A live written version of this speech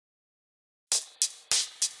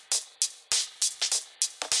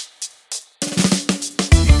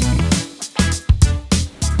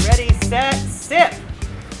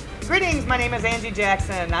Greetings, my name is Angie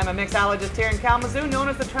Jackson. I'm a mixologist here in Kalamazoo, known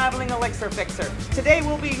as the Traveling Elixir Fixer. Today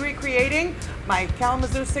we'll be recreating my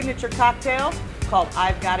Kalamazoo signature cocktail called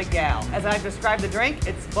I've Got a Gal. As I've described the drink,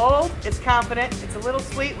 it's bold, it's confident, it's a little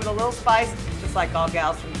sweet with a little spice, just like all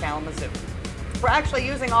gals from Kalamazoo. We're actually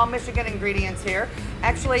using all Michigan ingredients here,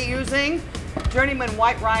 actually using Journeyman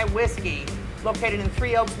white rye whiskey, located in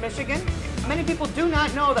Three Oaks, Michigan. Many people do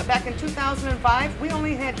not know that back in 2005, we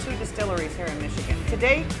only had 2 distilleries here in Michigan.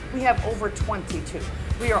 Today, we have over 22.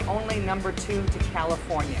 We are only number 2 to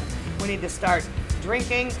California. We need to start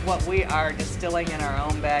drinking what we are distilling in our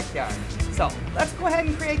own backyard. So let's go ahead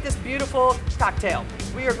and create this beautiful cocktail.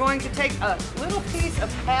 We are going to take a little piece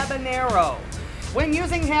of habanero. When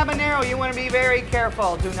using habanero, you want to be very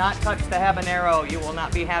careful. Do not touch the habanero. You will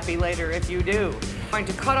not be happy later if you do. I'm going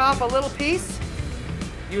to cut off a little piece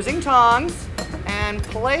using tongs and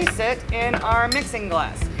place it in our mixing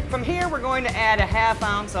glass. From here, we're going to add a ½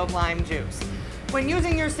 ounce of lime juice. When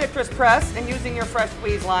using your citrus press and using your fresh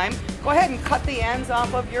squeezed lime, go ahead and cut the ends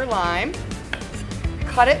off of your lime.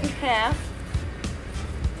 Cut it in half.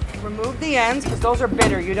 Remove the ends because those are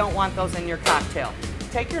bitter. You don't want those in your cocktail.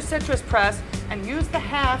 Take your citrus press and use the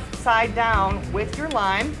half side down with your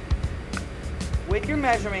lime, with your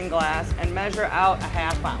measuring glass, and measure out a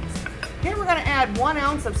 ½ ounce. Here we're going to add 1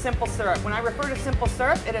 ounce of simple syrup. When I refer to simple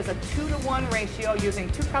syrup, it is a 2-to-1 ratio using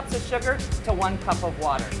 2 cups of sugar to 1 cup of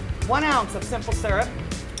water. 1 ounce of simple syrup.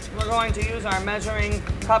 We're going to use our measuring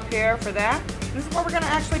cup here for that. This is where we're going to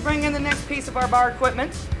actually bring in the next piece of our bar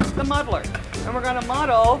equipment, the muddler. And we're going to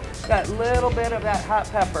muddle that little bit of that hot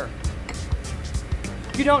pepper.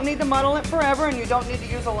 You don't need to muddle it forever, and you don't need to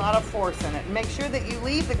use a lot of force in it. Make sure that you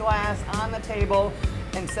leave the glass on the table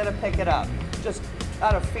instead of pick it up, just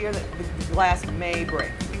out of fear that the glass may break.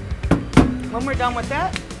 When we're done with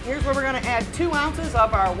that, here's where we're going to add 2 ounces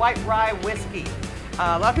of our white rye whiskey.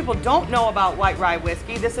 A lot of people don't know about white rye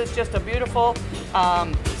whiskey. This is just a beautiful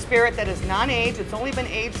spirit that is non-aged. It's only been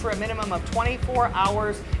aged for a minimum of 24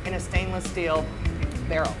 hours in a stainless steel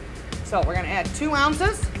barrel. So we're going to add 2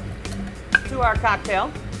 ounces to our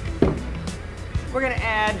cocktail. We're going to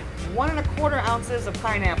add 1 1/4 ounces of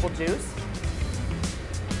pineapple juice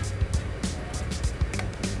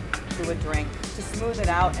to a drink to smooth it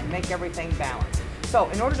out and make everything balanced. So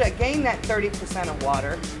in order to gain that 30% of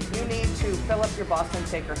water, you need to fill up your Boston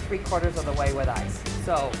shaker 3/4 of the way with ice.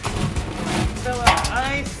 So fill up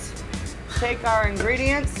ice, take our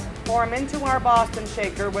ingredients, pour them into our Boston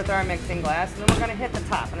shaker with our mixing glass, and then we're going to hit the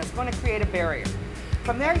top, and it's going to create a barrier.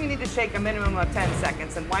 From there, you need to shake a minimum of 10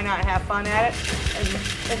 seconds, and why not have fun at it and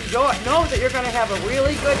enjoy. Know that you're going to have a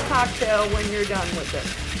really good cocktail when you're done with it.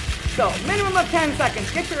 So, minimum of 10 seconds.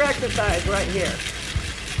 Get your exercise right here.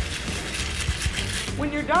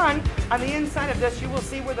 When you're done, on the inside of this, you will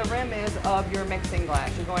see where the rim is of your mixing glass.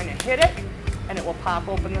 You're going to hit it, and it will pop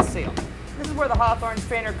open the seal. This is where the Hawthorne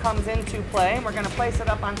strainer comes into play, and we're going to place it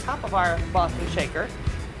up on top of our Boston shaker.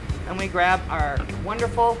 And we grab our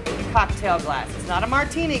wonderful cocktail glass. It's not a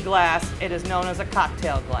martini glass, it is known as a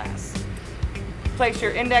cocktail glass. Place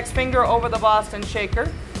your index finger over the Boston shaker,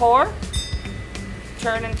 pour,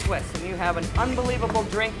 turn and twist, and you have an unbelievable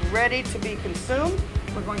drink ready to be consumed.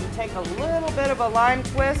 We're going to take a little bit of a lime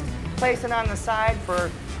twist, place it on the side for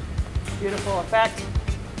beautiful effect.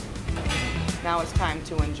 Now it's time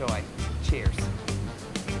to enjoy. Cheers.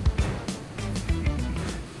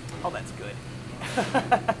 Oh, that's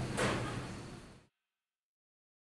good.